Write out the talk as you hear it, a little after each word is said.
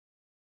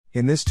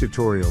In this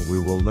tutorial we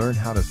will learn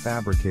how to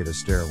fabricate a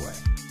stairway.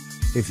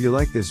 If you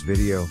like this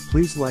video,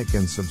 please like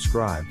and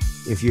subscribe.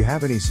 If you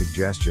have any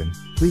suggestion,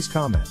 please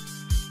comment.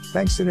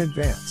 Thanks in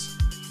advance.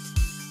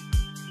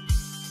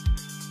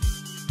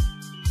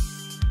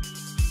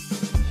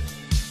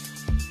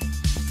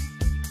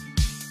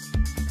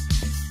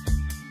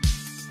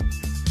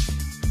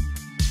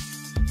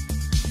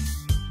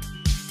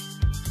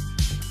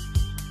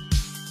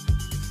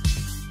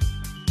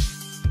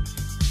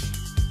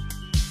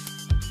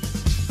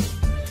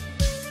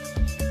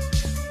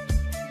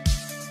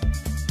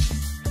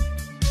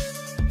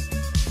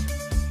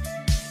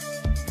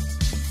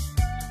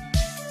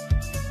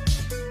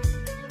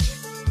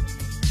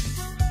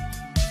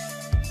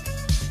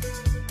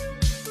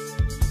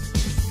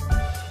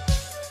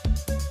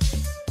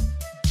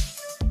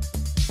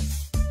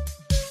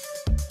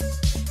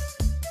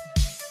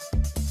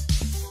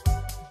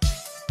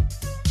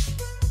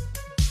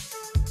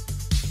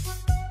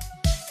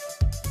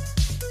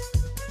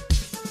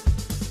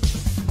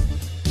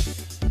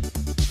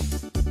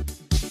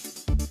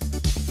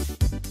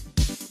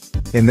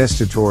 In this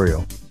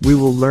tutorial, we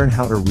will learn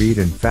how to read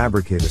and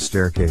fabricate a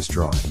staircase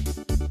drawing.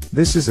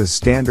 This is a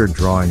standard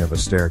drawing of a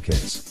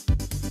staircase.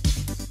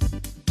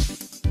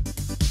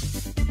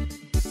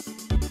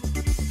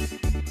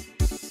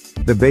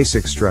 The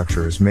basic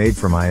structure is made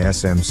from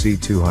ISMC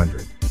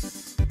 200.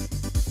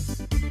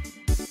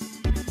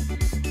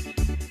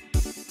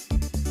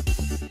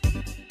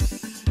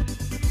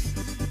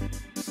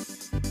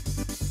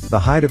 The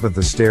height of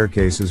the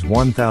staircase is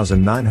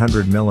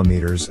 1,900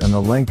 mm and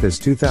the length is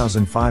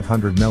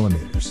 2,500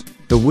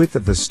 mm. The width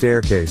of the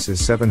staircase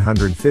is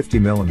 750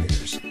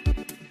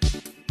 mm.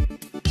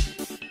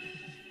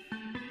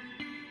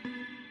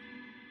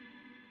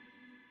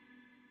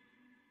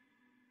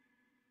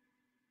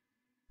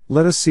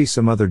 Let us see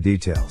some other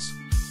details.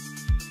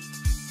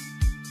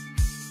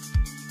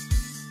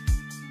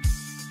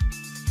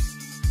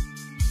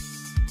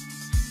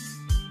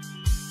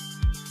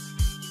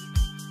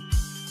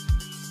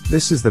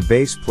 This is the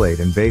base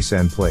plate and base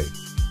end plate.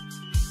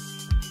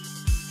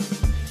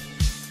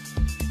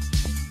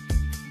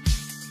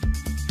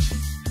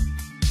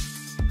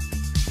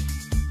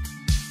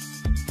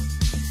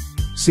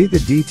 See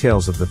the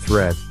details of the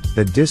thread.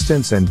 The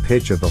distance and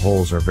pitch of the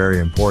holes are very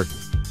important.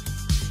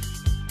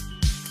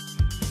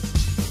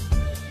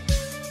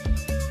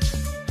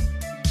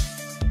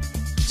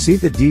 See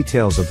the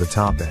details of the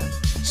top end.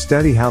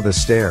 Study how the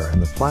stair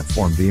and the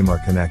platform beam are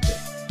connected.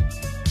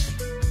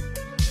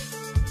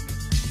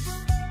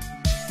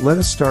 Let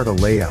us start a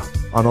layout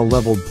on a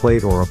leveled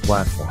plate or a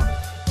platform.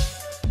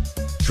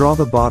 Draw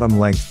the bottom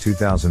length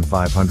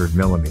 2,500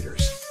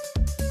 mm.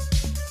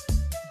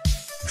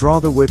 Draw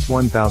the width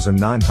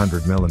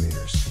 1,900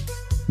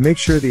 mm. Make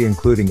sure the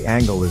including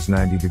angle is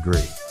 90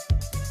 degrees.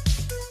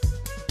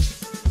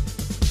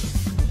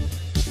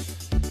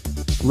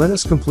 Let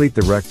us complete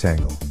the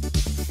rectangle.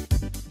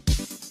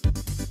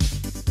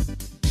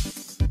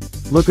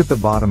 Look at the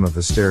bottom of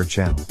the stair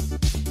channel.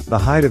 The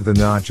height of the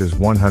notch is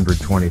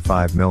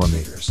 125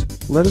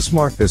 mm. Let us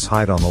mark this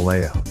height on the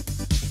layout.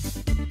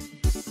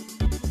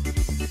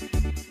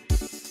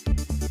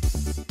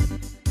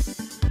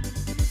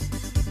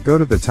 Go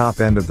to the top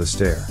end of the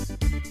stair.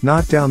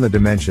 Note down the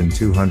dimension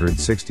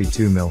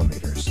 262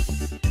 mm.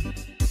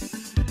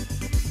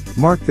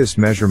 Mark this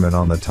measurement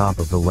on the top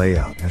of the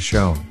layout as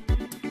shown.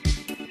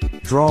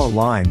 Draw a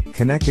line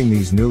connecting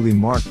these newly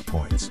marked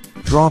points.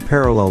 Draw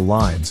parallel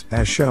lines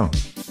as shown.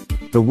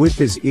 The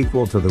width is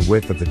equal to the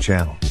width of the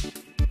channel.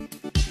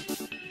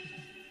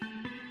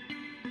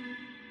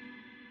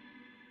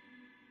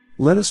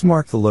 Let us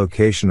mark the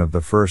location of the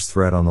first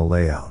thread on the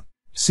layout.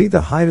 See the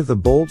height of the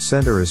bolt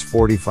center is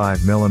 45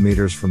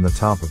 mm from the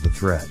top of the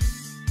thread.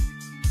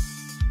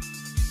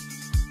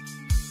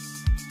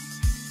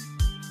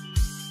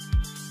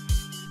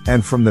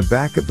 And from the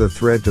back of the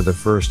thread to the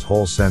first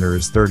hole center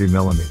is 30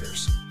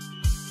 mm.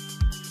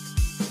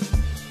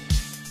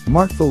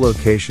 Mark the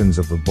locations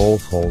of the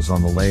bolt holes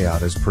on the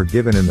layout as per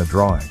given in the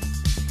drawing.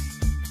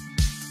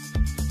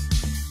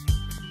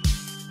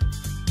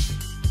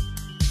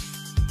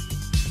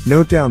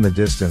 Note down the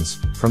distance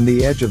from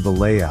the edge of the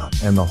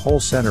layout and the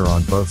hole center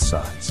on both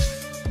sides.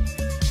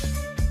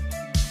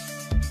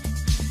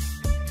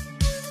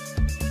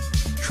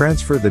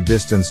 Transfer the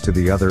distance to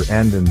the other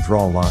end and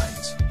draw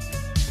lines.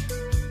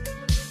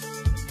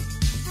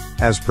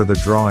 As per the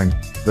drawing,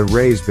 the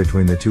raise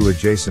between the two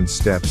adjacent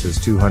steps is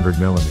 200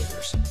 mm.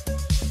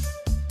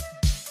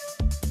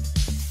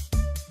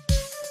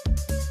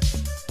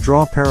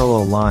 Draw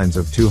parallel lines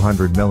of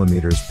 200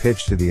 mm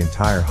pitch to the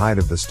entire height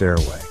of the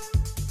stairway.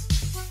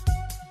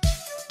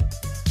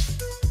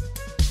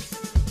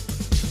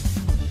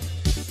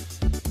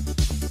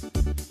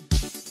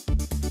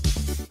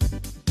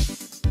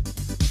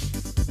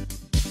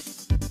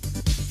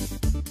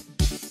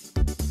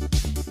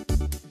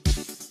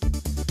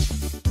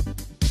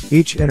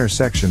 Each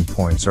intersection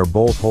points are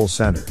bolt hole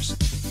centers.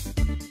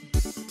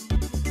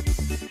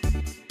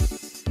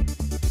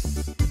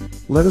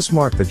 Let us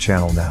mark the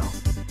channel now.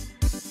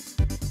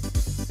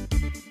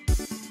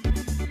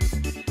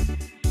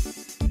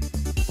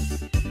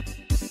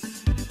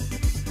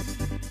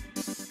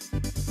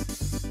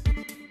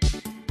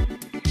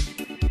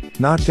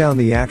 Note down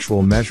the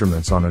actual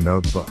measurements on a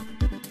notebook.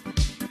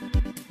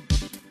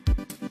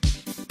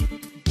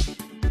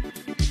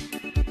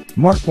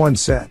 Mark one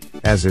set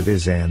as it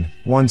is and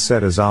one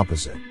set as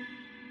opposite.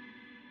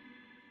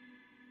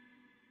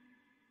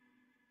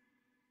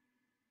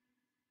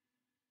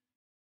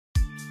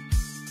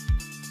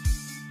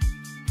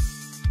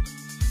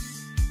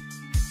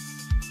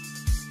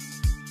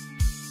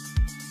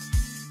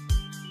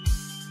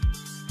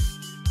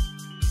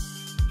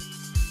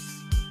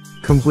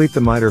 Complete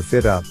the miter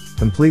fit up,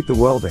 complete the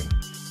welding.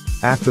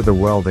 After the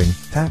welding,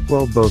 tack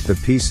weld both the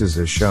pieces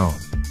as shown.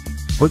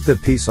 Put the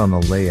piece on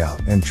the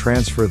layout and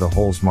transfer the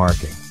holes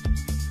marking.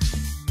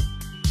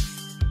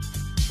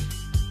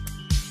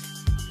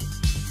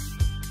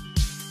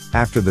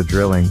 After the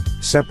drilling,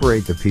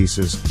 separate the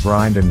pieces,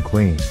 grind and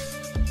clean.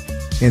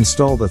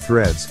 Install the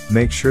threads,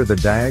 make sure the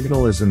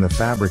diagonal is in the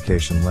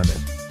fabrication limit.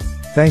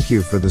 Thank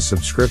you for the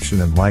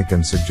subscription and like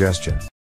and suggestion.